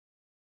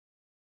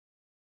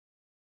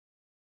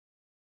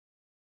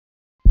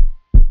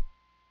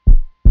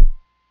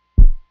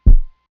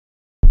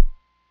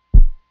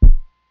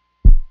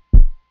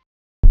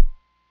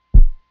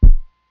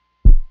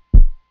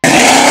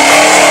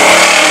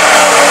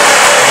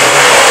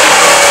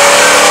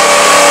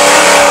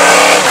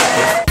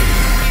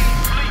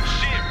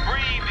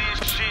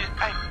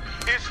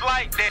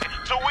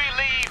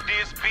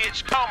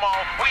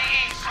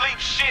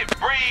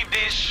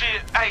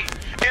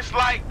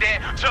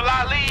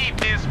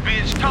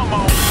bitch, come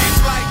on.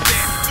 It's like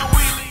that. Do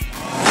we leave?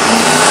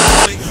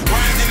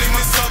 Grinding in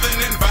my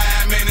southern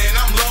environment, and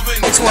I'm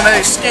loving it.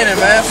 28 skinny,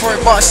 man. For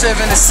about 7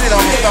 to sit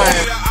on the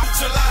thing.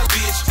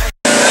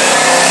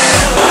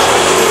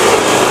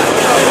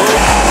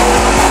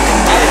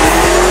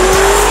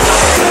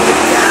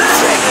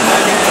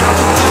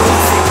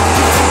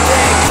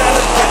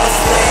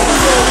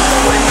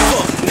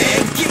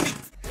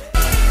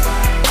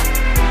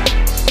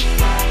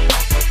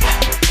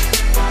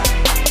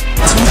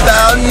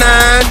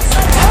 2009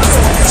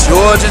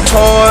 Georgia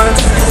tours,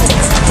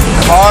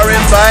 car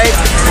and bike,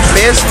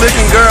 best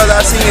looking girls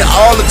I seen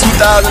all of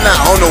 2009. I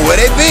don't know where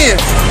they been.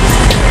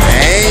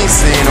 I ain't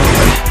seen them.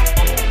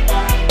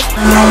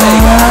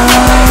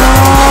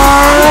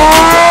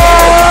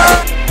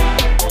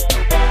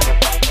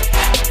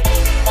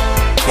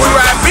 We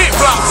ride big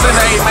blocks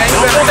today, man. You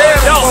better stay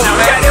at home,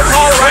 man. Got this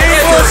hall right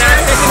here,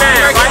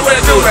 959. Right what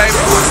it do, baby.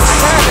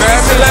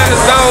 Grab the line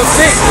of zone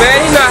 6, man.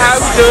 You know how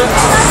we do it.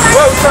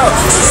 What's up?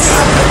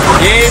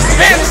 Yeah, it's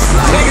finished.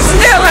 Niggas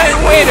still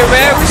ain't winning,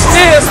 man. We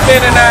still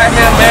spinning out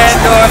here, man,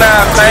 doing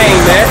our thing,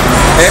 man.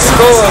 That's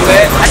cool,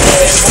 man.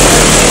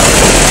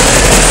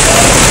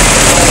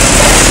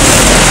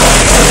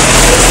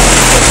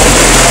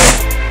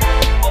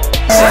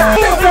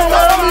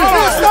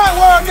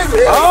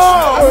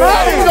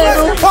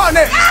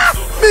 Partner,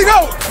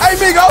 Migo, hey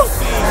Migo,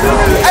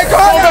 hey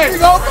call that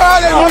Migo, call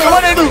that Migo.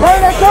 What they do?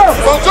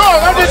 Well,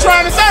 George, I'm just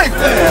trying to say.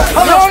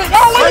 Hold on,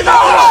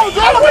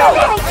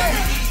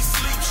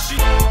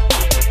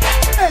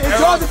 Hey,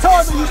 Georgia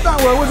told me you start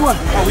with which one?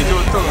 Oh, we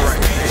doing tour right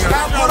now.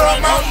 I put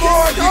up my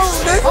mortgage.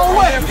 Oh,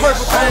 what?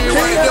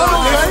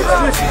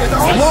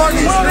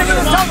 Mortgage.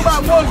 Niggas talk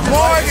about mortgage.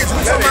 Mortgage.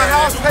 We talking about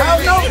house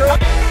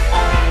payment.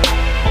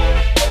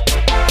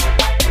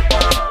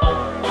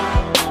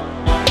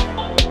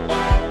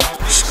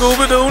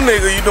 Scooby-Doo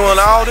nigga, you doing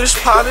all this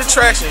potty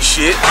traction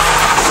shit.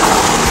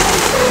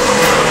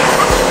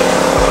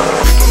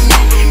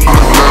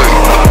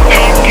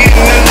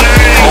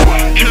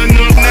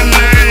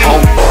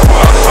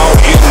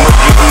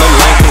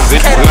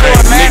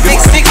 Man, big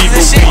sixes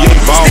and shit.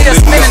 Still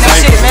spinning that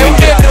shit, man. We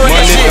still doing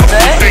that shit,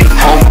 man.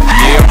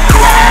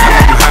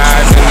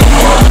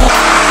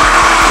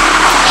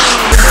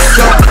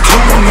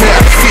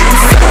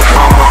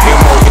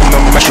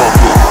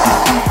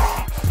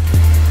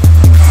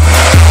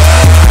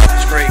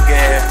 Straight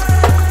gas.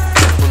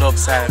 Pull up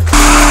side.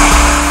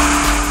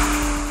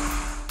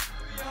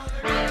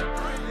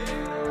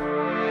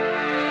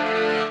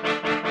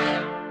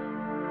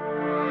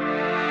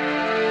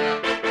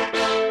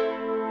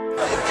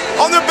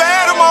 On the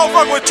bad, a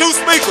motherfucker with 2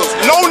 speakers.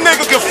 No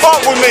nigga can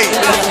fuck with me.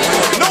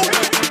 No.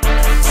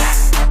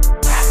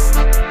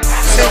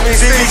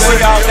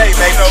 See all day,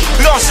 baby.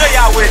 We gonna show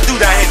y'all what it do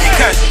down here in the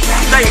country.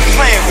 They ain't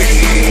playing with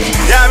you. You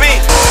know what I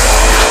mean?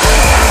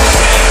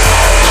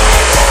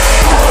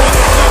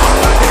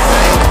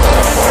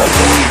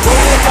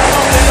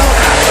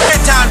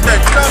 Time 30,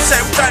 you know what I'm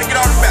saying? We trying to get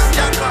on the map.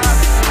 Y'all know how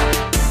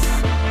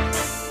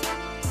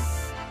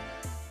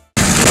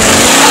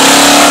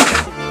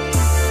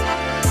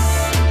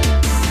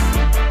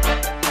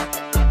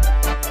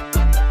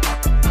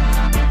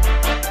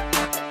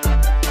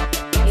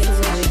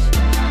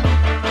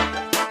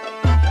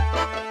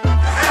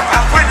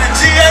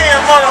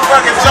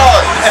motherfucking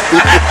Georgia.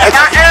 And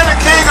I am the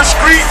king of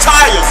street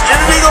tires.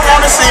 Any nigga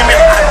wanna see me,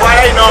 boy,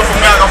 they know I'm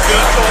from Mega.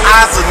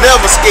 I was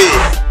never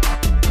scared.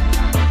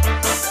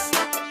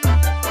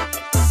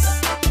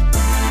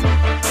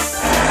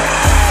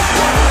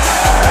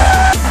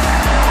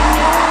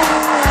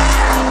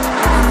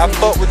 I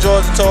fuck with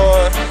Georgia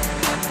tours.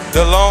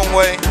 The long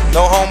way,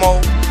 no homo.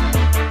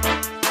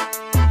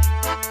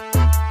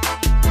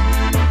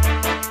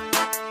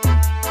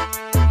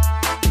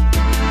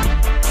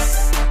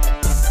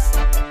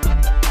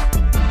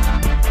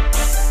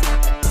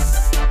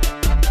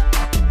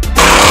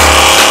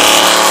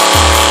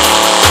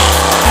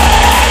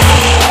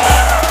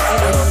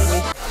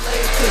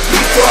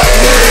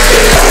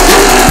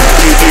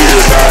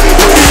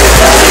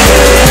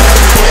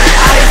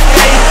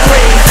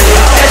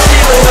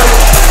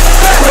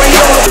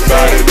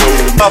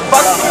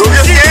 Go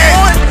get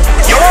scared.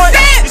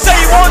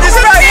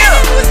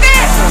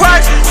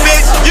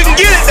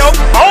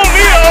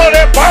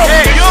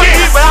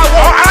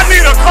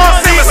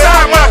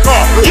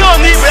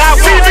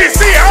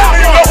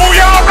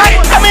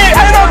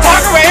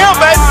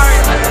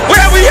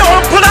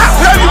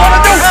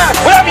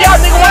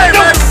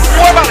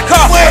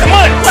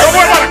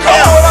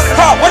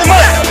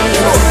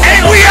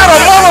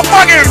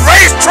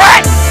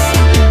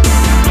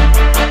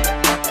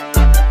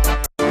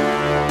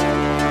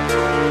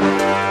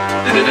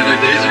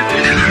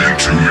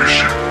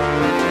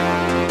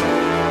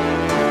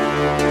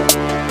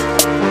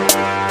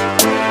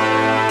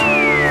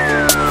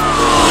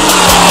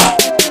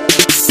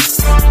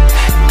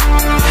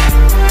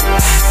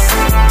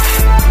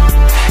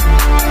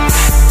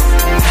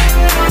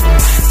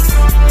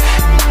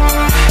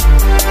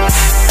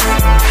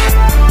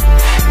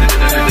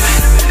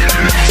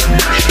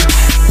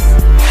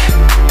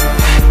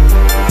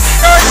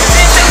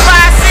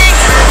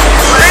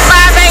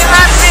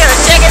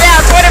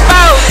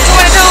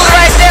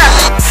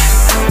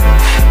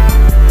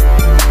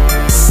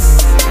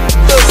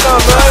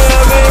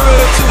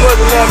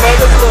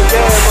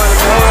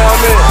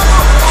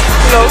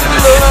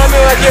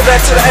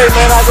 to the A,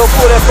 man. I go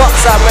pull that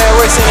box out, man.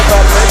 Race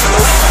anybody, man. You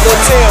know,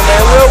 little Tim,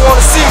 man. We don't want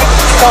to see me.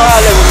 Come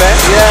holler at me, man.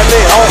 You know what I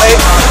mean? On A,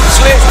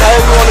 slicks,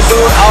 however you want to do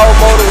it, all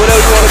motor,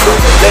 whatever you want to do,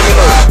 let me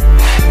know.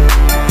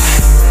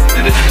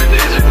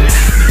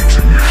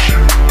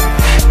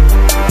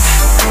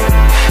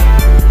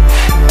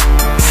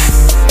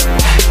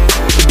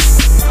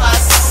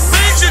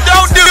 Things you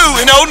don't do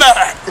in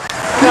 09.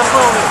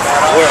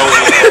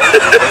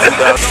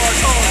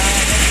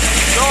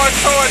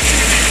 George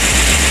TV.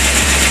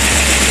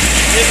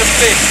 In the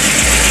flesh.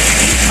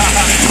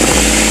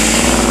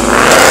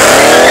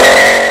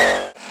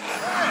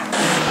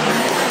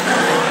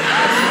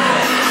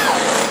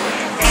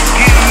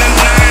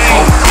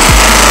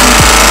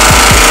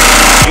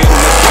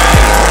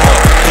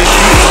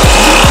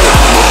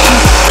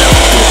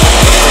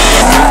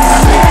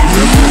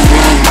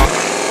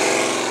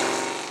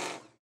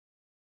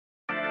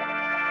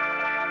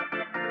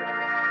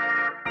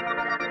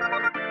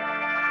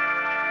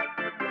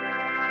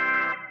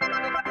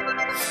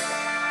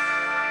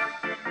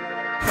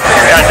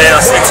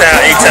 Goddamn C-Town,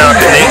 A-Town,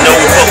 they know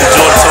we fuck with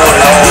Georgia Tour the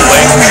long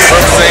way.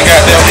 Represent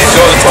goddamn these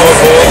Georgia Tour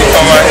boys. We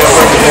come out here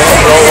and represent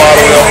Roll all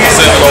the way up from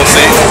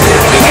 706.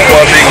 This is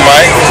boy Big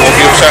Mike. We'll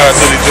give a shout out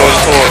to the Georgia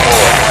Tour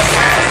boys.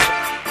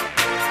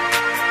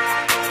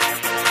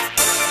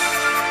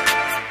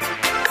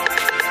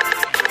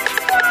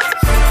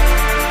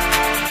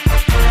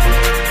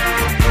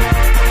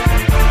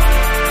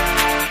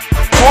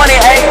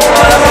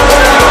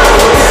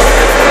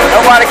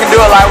 Nobody can do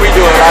it like we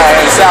do it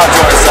right in South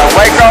Georgia. So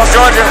Waycross,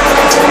 Georgia,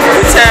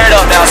 we tear it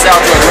up down South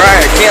Georgia,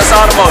 right here. Kent's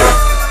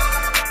Automotive.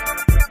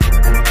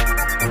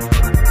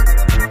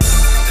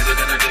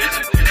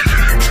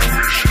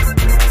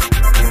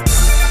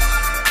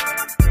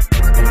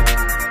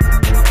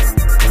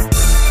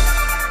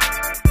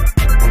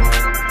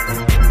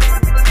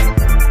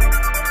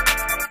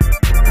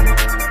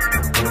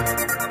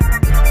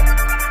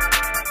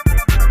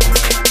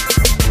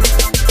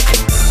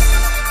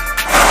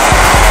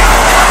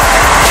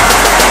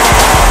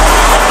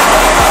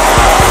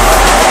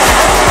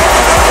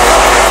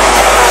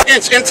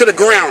 Into the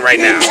ground right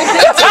now.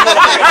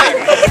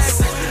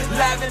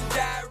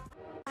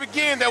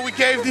 Again that we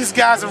gave these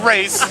guys a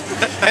race,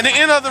 and at the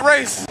end of the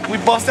race,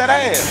 we bust that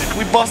ass.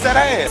 We bust that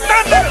ass.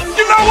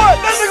 You know what?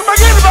 That nigga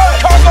make anybody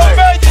cargo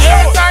value.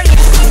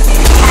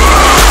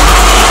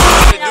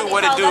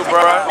 What it do,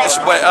 bro? It's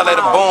your boy LA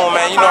the Boom,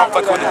 man. You know I'm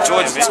fucking with the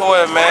Georgia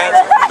Tour, man.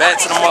 Back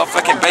to the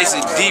motherfucking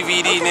basic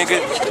DVD, nigga.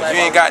 You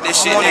ain't got this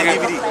shit,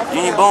 nigga.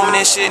 You ain't booming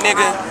this shit,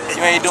 nigga.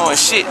 You ain't doing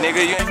shit,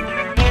 nigga. You ain't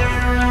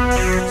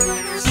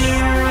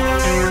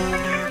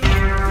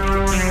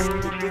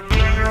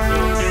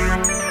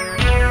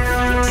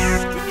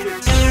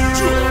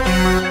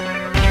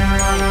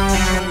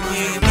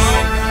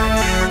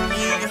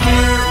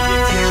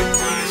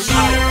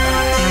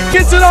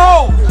get to the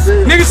hole.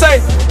 Nigga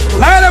say,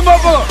 line that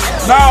motherfucker.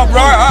 Nah,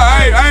 bro,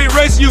 I ain't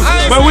racing you.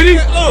 But when he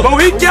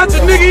catch a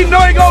nigga, he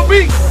know he gonna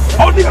beat.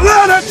 Oh, nigga,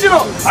 line that shit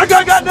up. I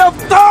got goddamn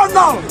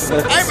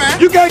 $1,000. Hey,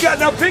 man. You can't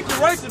goddamn pick the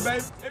racing,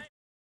 baby.